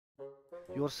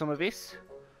You want some of this?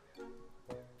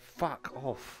 Fuck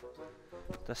off.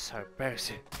 That's so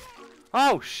embarrassing.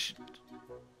 Oh,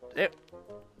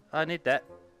 I need that.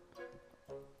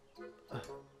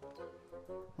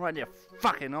 Right in your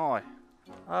fucking eye.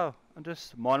 Oh, I'm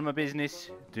just minding my business,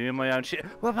 doing my own shit.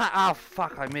 What about? Oh,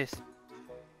 fuck, I missed.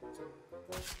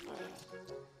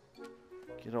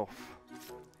 Get off.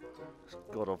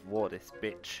 God of War, this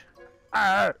bitch.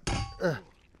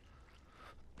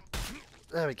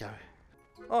 There we go.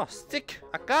 Oh, stick!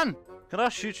 A gun! Can I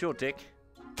shoot your dick?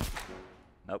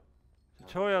 Nope.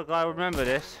 Tutorial guy, remember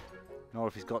this. Not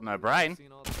if he's got no brain.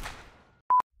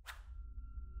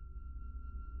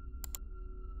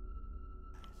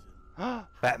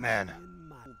 Batman.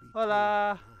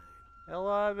 Hola.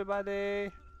 Hello,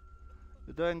 everybody.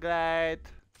 You're doing great.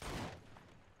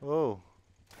 Oh.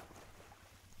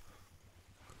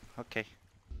 Okay.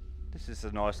 This is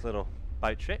a nice little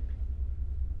boat trip.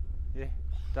 Yeah.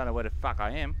 Don't know where the fuck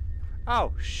I am.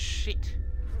 Oh, shit.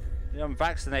 The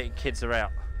unvaccinated kids are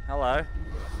out. Hello.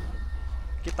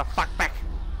 Get the fuck back.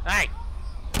 Hey.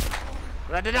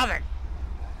 I did nothing.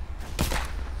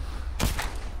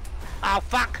 Oh,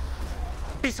 fuck.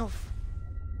 Piss off.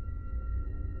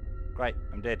 Great,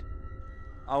 I'm dead.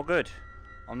 Oh, good.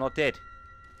 I'm not dead.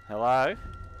 Hello?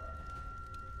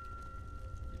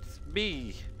 It's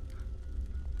me.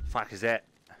 Fuck is that?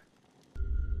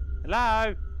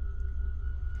 Hello?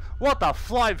 What the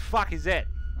flying fuck is that?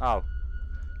 Oh.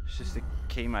 It's just a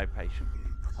chemo patient.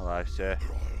 Hello, sir.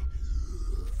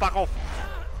 Fuck off.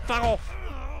 Fuck off.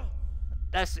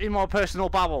 That's in my personal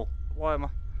bubble. Why am I?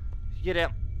 Get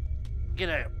out. Get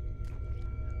out.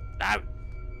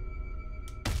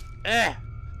 No.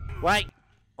 Wait.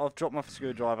 I've dropped my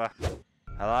screwdriver.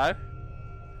 Hello?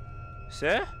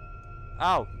 Sir?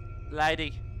 Oh,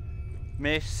 lady.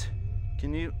 Miss.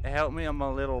 Can you help me? I'm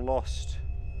a little lost.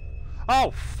 Oh,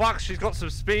 fuck. She's got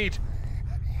some speed.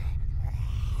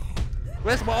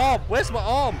 Where's my arm? Where's my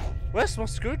arm? Where's my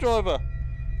screwdriver?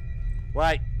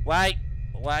 Wait. Wait.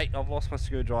 Wait. I've lost my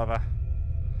screwdriver.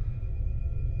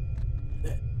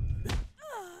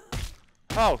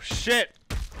 Oh, shit.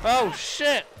 Oh,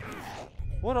 shit.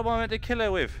 What am I meant to kill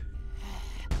her with?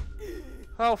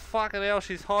 Oh, fucking hell.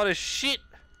 She's hot as shit.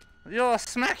 You're a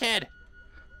smackhead.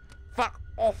 Fuck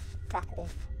off. Fuck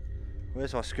off.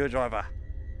 Where's my screwdriver?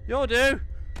 You'll do.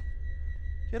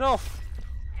 Get off.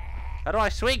 How do I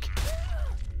swing?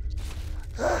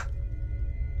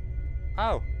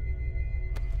 Oh.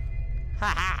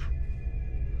 Haha.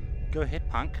 Go ahead,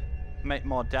 punk. Make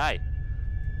my day.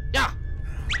 Yeah.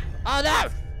 Oh no!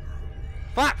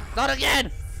 Fuck! Not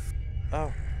again!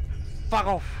 Oh. Fuck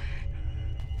off.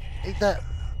 Eat that.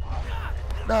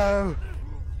 No.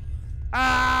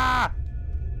 Ah!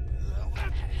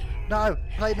 No.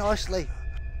 Play nicely.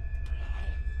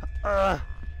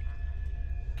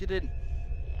 Get in.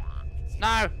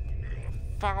 No.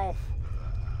 Fuck off.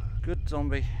 Good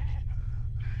zombie.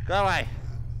 Go away.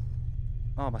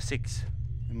 Oh, my six.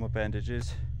 And my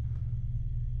bandages.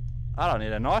 I don't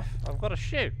need a knife. I've got a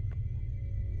shoe.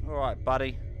 Alright,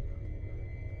 buddy.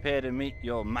 Prepare to meet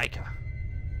your maker.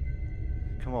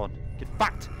 Come on. Get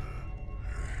fucked.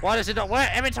 Why does it not work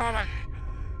every time I...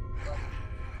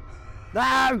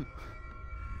 No!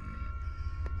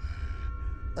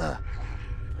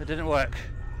 It didn't work.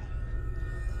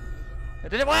 It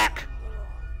didn't work!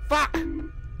 Fuck!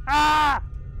 Ah!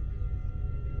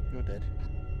 You're dead.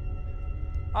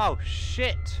 Oh,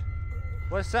 shit.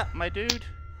 What's up, my dude?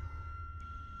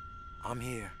 I'm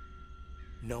here.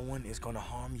 No one is gonna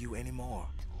harm you anymore.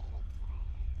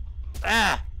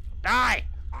 Ah! Die!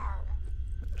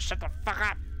 Shut the fuck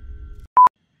up!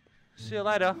 See you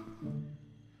later.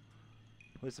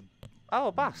 Where's the... Oh,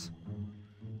 a bus.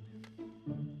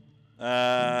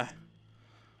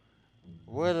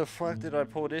 Where the fuck did I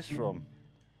pull this from?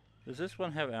 Does this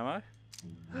one have ammo?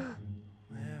 Wow.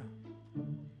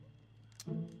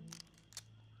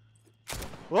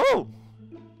 Whoa!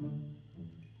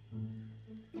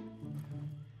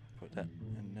 Put that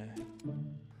in there.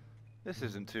 This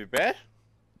isn't too bad.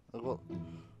 I've got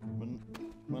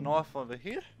my knife over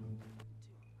here.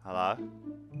 Hello?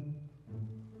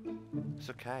 It's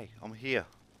okay. I'm here.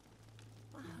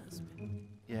 My husband.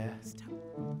 Yeah.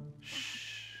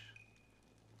 Shh.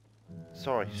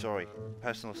 Sorry.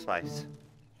 Personal space.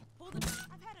 Hold it.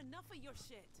 I've had enough of your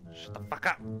shit. Shut the fuck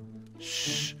up.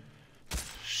 Shh.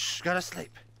 Shh. Go to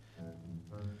sleep.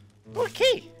 Oh,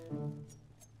 key.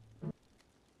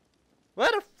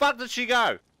 Where the fuck did she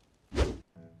go?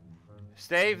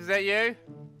 Steve, is that you?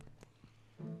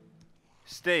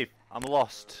 Steve, I'm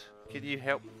lost. Can you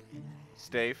help?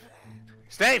 Steve?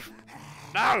 Steve!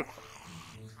 No!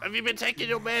 Have you been taking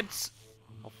your meds?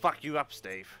 I'll fuck you up,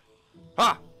 Steve.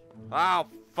 Ah! Oh,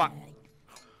 fuck.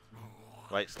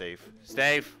 Wait, Steve.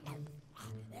 Steve!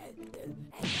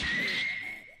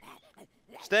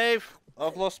 Steve!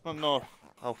 I've lost my knife.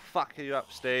 I'll fuck you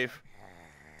up, Steve.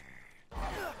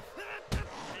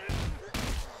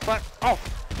 Fuck off!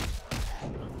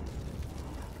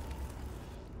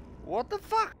 What the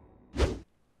fuck?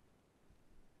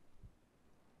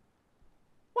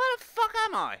 Where the fuck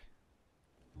am I?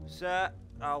 Sir,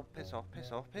 oh, piss off,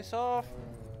 piss off, piss off.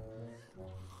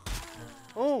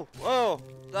 Oh, oh,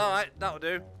 alright, that'll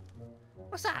do.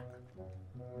 What's that?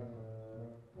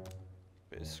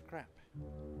 Bit of scrap.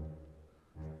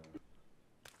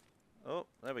 Oh,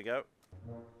 there we go.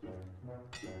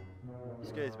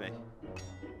 Excuse me.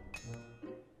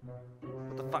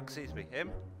 What the fuck sees me? Him?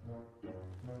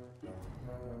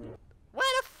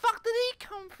 Where the fuck did he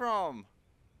come from?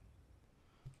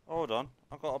 Hold on,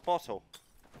 I've got a bottle.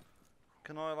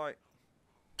 Can I like...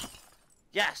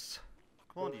 Yes!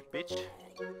 Come on, you bitch.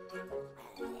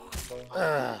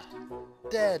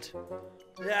 Dead.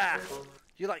 Yeah,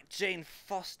 you're like Jane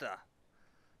Foster.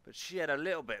 But she had a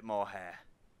little bit more hair.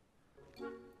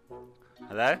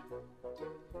 Hello?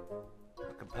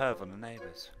 I can perv on the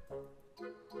neighbours.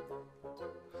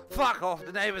 Fuck off,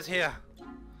 the neighbour's here.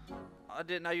 I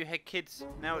didn't know you had kids.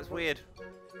 Now it's weird.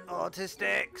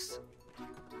 Autistics.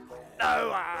 No,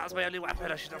 that's my only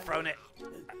weapon. I should have thrown it.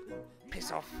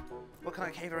 Piss off. What can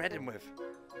I cave her head in with?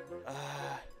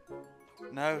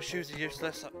 No, shoes are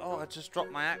useless. Oh, I just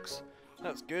dropped my axe.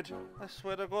 That's good. I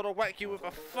swear to God, I'll whack you with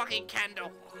a fucking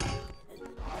candle.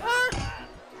 Ah!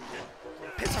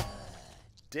 Piss off.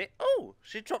 Oh,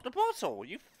 she dropped a bottle.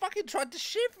 You fucking tried to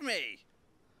shiv me.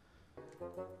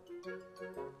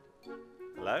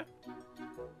 Hello?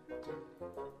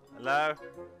 Hello?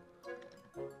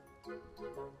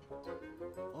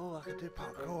 Oh, I can do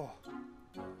parkour.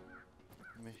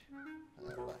 Let me put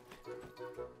that back.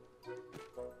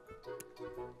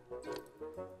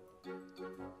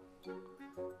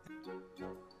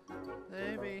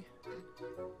 Maybe.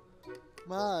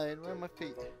 Mine, where are my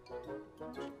feet?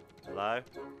 Hello?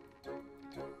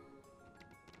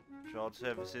 Child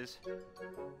services.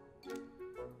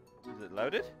 Is it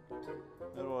loaded?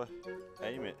 How do I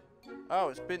aim it? Oh,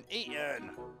 it's been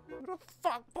eaten! Who the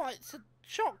fuck bites a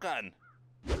shotgun?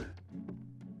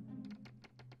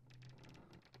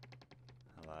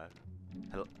 Hello?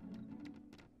 Hello?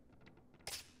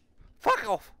 Fuck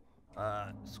off!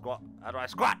 Squat. How do I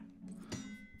squat?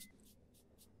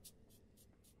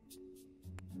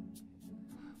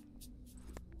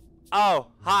 Oh,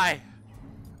 hi.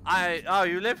 Oh,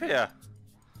 you live here?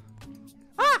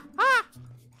 Ah! Ah!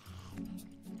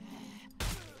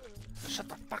 Shut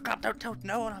the fuck up, don't tell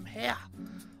no one I'm here.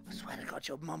 I swear to God,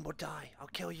 your mum will die. I'll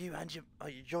kill you and you. Oh,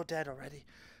 you're dead already.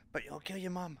 But I'll kill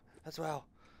your mum as well.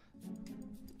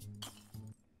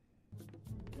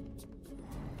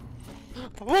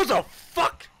 What the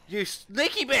fuck? You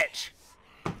sneaky bitch!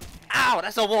 Ow,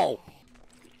 that's a wall.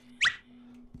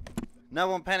 No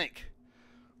one panic.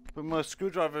 But my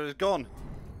screwdriver is gone.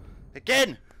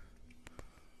 Again!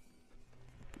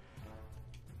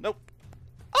 Nope.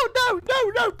 Oh no, no,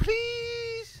 no,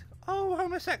 please! Oh,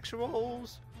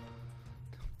 homosexuals!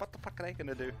 What the fuck are they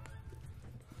gonna do?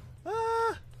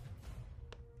 Ah!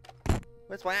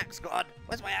 Where's my axe gone?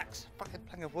 Where's my axe? Fucking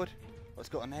plank of wood. Oh, it's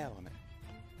got a nail on it.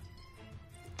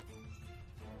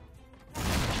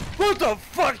 What the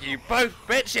fuck, you both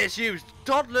bitches, you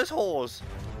godless whores!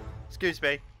 Excuse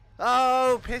me.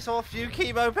 Oh, piss off, you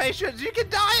chemo patients! You can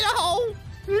die in a hole!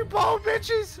 You poor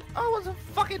bitches! Oh, what the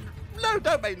fucking... No,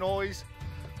 don't make noise!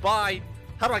 Bye!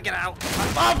 How do I get out?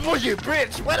 Oh, you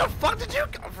bitch! Where the fuck did you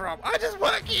come from? I just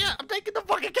work here! I'm taking the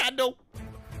fucking candle!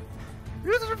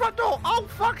 Use the front door! Oh,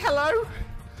 fuck, hello!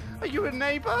 Are you a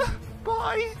neighbour?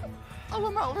 Bye! Oh,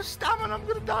 I'm out of stamina, I'm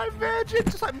gonna die a virgin,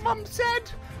 just like Mum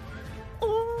said!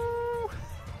 Ooh!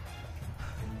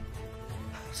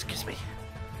 Excuse me.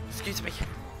 Excuse me.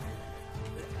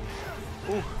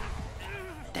 Ooh.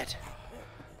 Dead.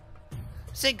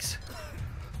 Sinks!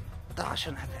 Oh, I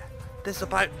shouldn't have that. There's a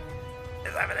boat.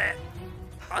 It's over there.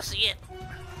 I see it.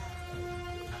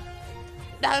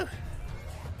 No!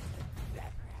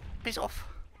 Piss off.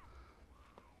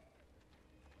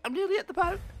 I'm nearly at the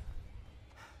boat.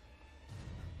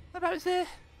 The boat's there.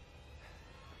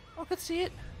 I can see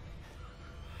it.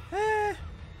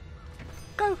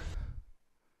 Go.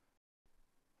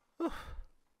 Oof.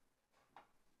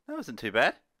 That wasn't too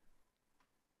bad. I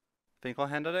think I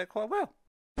handled it quite well.